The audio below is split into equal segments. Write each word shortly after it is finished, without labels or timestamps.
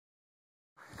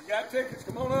got tickets?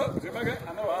 Come on up.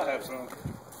 I know I have some.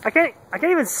 I can't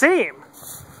even see him.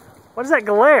 What is that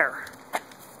glare?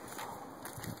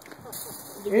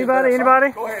 Anybody?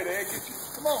 Anybody? Go ahead, Ed.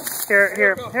 Come on.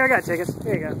 Here, I got tickets.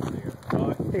 Here you go.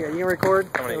 Here, you can record.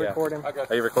 How many? Record him.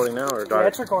 Are you recording now or? Yeah,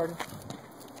 it's recording.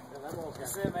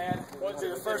 That's it, man. What's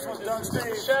the first one done?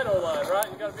 Stay shadow line, right?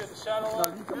 You gotta be at the shadow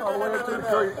line. No, you come all the way up to the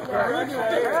tree.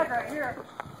 Right here.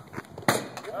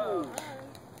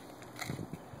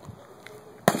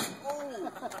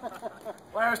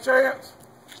 Last chance.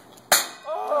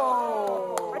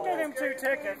 Oh! I gave him 2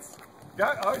 tickets. You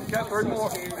got 3 more.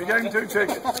 He gave him 2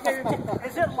 tickets.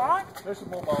 Is it locked? There's some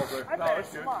more balls there. I No, bet it's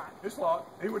it's good. locked. It's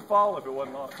locked. He would fall if it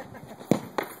wasn't locked.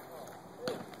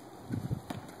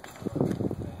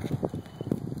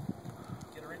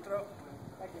 Get a rethrow.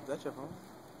 Is that your phone?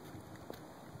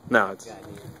 No, it's.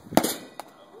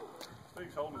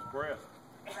 Steve's holding his breath.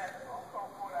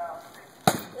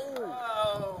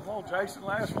 Come on, Jason.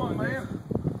 Last one, man.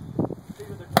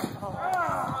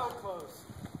 Oh, close.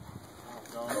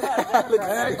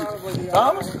 Hey,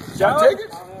 Thomas, got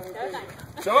tickets?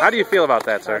 How do you feel about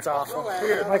that, sir? That's awful.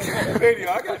 Here, video.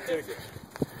 I got tickets.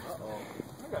 I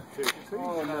got tickets. He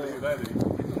didn't know who that is.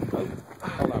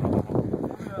 Hold on.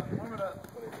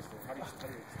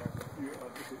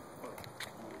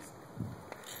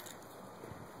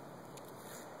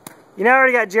 You know I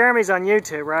already got Jeremy's on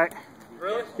YouTube, right?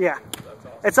 Really? Yeah.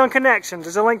 It's on Connections.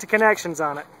 There's a link to Connections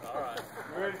on it. All right.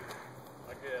 You ready?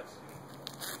 I guess.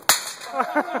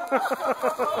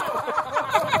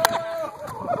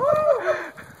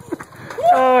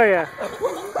 Oh, yeah.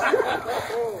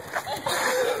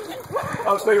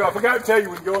 Oh, Steve, I forgot to tell you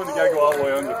when you go in, you got to go all the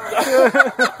way under.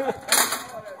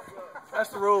 That's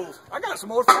the rules. I got some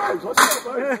more throws. Let's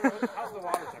go, baby. How's the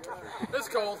water temperature? It's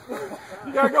cold.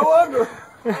 You got to go under.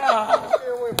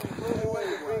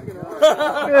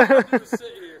 Just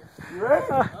sit here. You ready?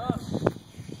 Oh,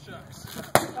 shucks.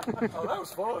 Oh, that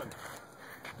was fun.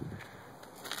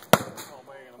 Oh,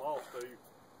 man, I'm off, Steve.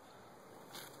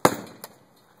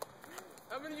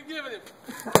 How many you giving him?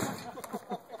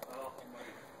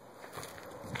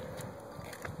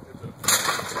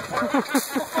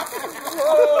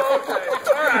 Oh, okay.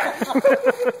 All right.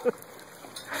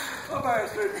 How bad,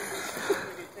 Steve?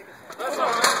 That's all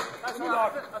right. That's all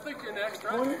right. I think you're next,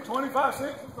 right? 25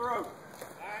 cents a throw.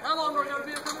 How long are we going to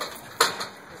be up here?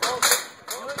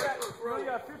 We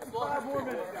got 55 more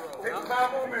minutes.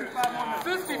 55 more minutes.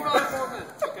 55 more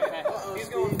minutes. Okay.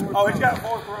 Oh, he's got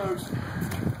 4 throws.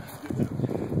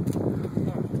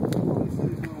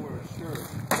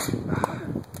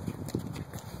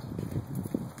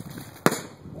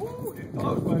 Woo, getting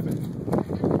close, baby.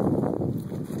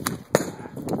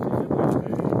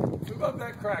 Move up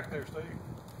that crack there, Steve.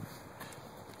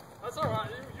 That's all right.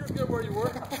 You're good where you were.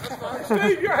 That's fine.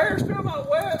 Steve, your hair's still not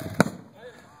wet.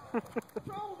 What's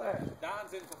wrong with that?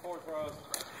 Don's in for 4 throws.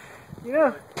 You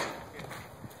know.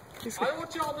 I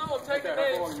want y'all to know I'm taking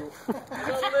names. You know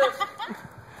this.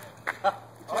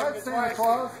 All right, Santa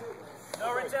Claus.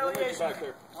 No retaliation.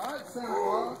 All right, Santa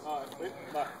Claus.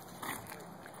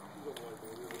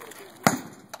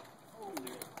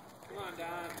 Come on,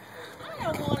 Don. I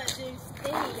don't want to do Steve.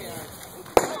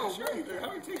 Sure you do. How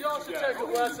many teams Y'all you should got? take a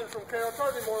lesson from Carol. Try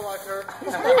to be more like her.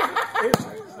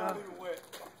 It's not even wet.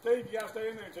 Steve, you got to stay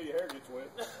in there until your hair gets wet.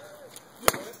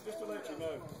 Just to let you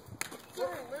know. Dang,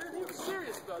 man, he was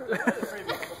serious about that.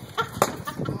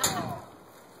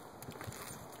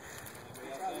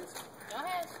 Go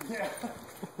ahead. Yeah.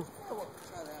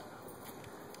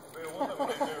 Man, one of them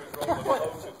we do is roll the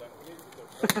hoses.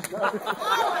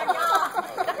 Oh my God.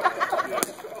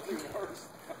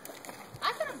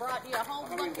 I could have brought you a whole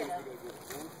bucket of.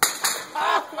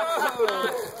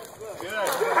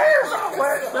 Your hair's not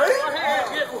wet, Steve. My hair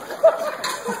ain't getting wet.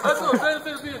 That's the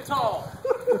benefit of being tall.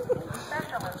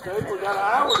 Steve, we got an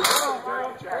hour to go. Girl,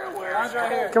 get your hair wet. Mine's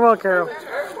right here. Come on, Carol.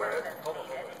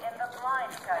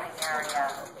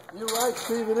 You're right,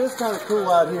 Steve. It is kind of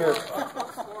cool out here.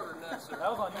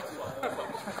 Oh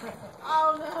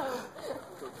no.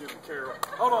 Go give him Carol.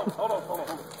 Hold on.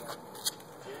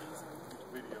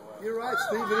 You're right,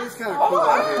 Steve. It is kind of cool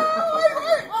out here.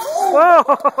 Whoa!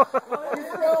 You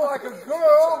feel like a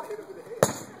girl.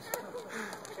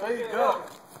 Steve, go.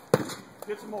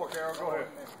 Get some more, Carol. Go ahead.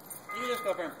 You just go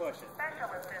up there and push it.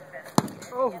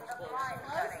 Oh.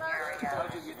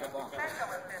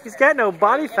 He's got no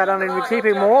body fat on him to keep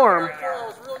him warm.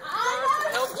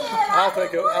 I'll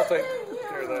take care of that.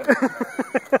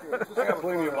 I got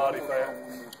plenty of body fat.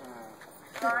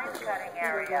 Line cutting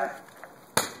area.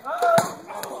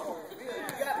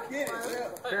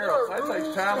 Carol, that takes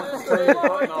talent to take the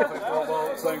button off and throw a ball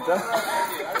at the same time.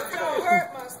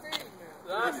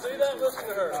 I see See that? Listen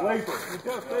to her. Sleeper. You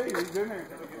tell Steve he's in there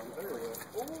until he gets his hair wet.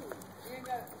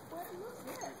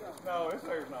 No, his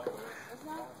hair's not wet.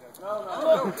 No.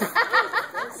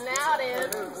 Now it is.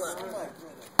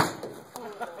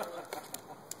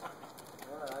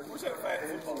 Where's that fat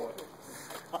football?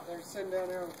 They're sitting down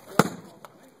there.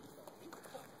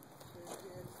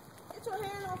 Get your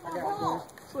hand off my ball.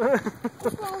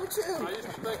 What's wrong with you? I used to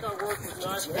think I worked with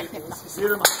nice people. Get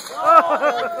him.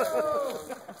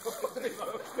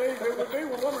 Steve, it would be a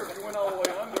wonder if you went all the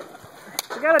way under.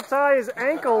 You gotta tie his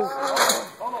ankles.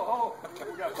 Hold on.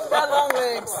 Got long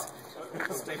legs.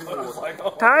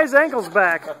 Tie his ankles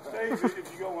back. Steve, if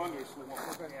you go under, it's the one.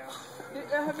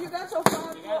 Have you got your 5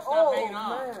 throws? Oh,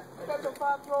 man. You got your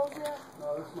 5 throws yet? No,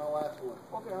 this is my last one.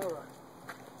 Okay, all right.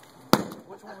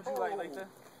 Which one would you like, Lisa?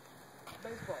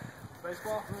 Baseball.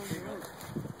 Baseball?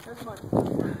 That's my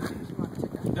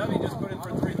Dummy just put in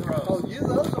for 3 throws. Oh,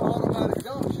 those are automatic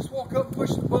dumps. Just walk up and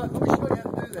push the button. Let me show you how to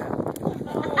do that.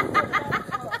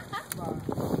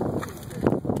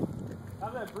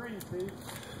 How's that breathe, Steve?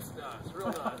 It's nice, real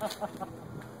nice.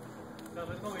 No,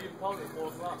 there's no even pause at 4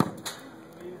 o'clock.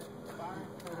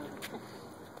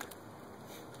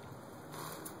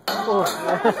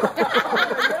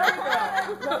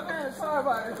 Sorry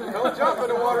about it. Don't jump in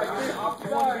the water.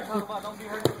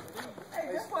 Hey,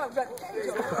 that's why I've got the cage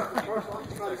on. That's perfect.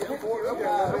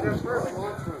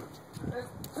 That's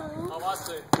 2. Oh, I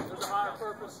see. There's a higher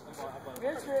purpose.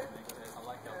 That's it.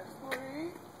 That's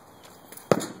 3.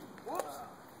 Whoops.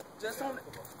 Just on it.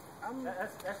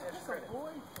 That's credit.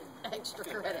 Extra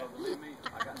credit.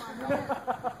 I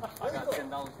got $10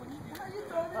 when you get How you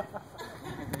doing it?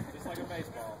 Just like a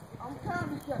baseball. I'm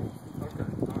kind of careful. Okay,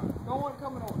 alright. Don't want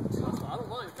coming over. I don't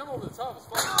mind. Come over the top. It's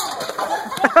fun.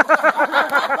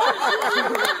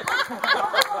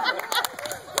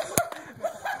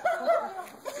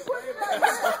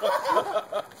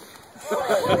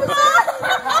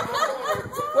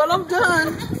 Well, I'm done.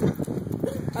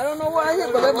 I don't know why I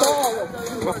hit, but that's all.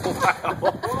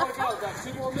 Wow.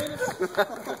 2 more minutes?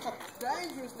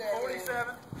 Dangerous there.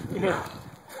 47. Yeah.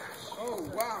 Oh,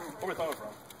 wow. Where we throw it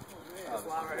from? This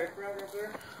line right here.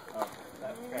 Oh,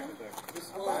 that crack right there. This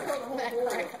line,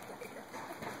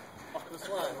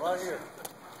 right here.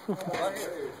 Right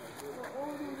here.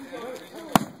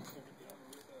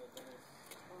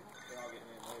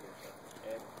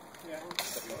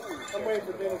 I'm waiting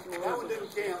for Dennis to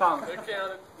They're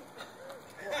counted.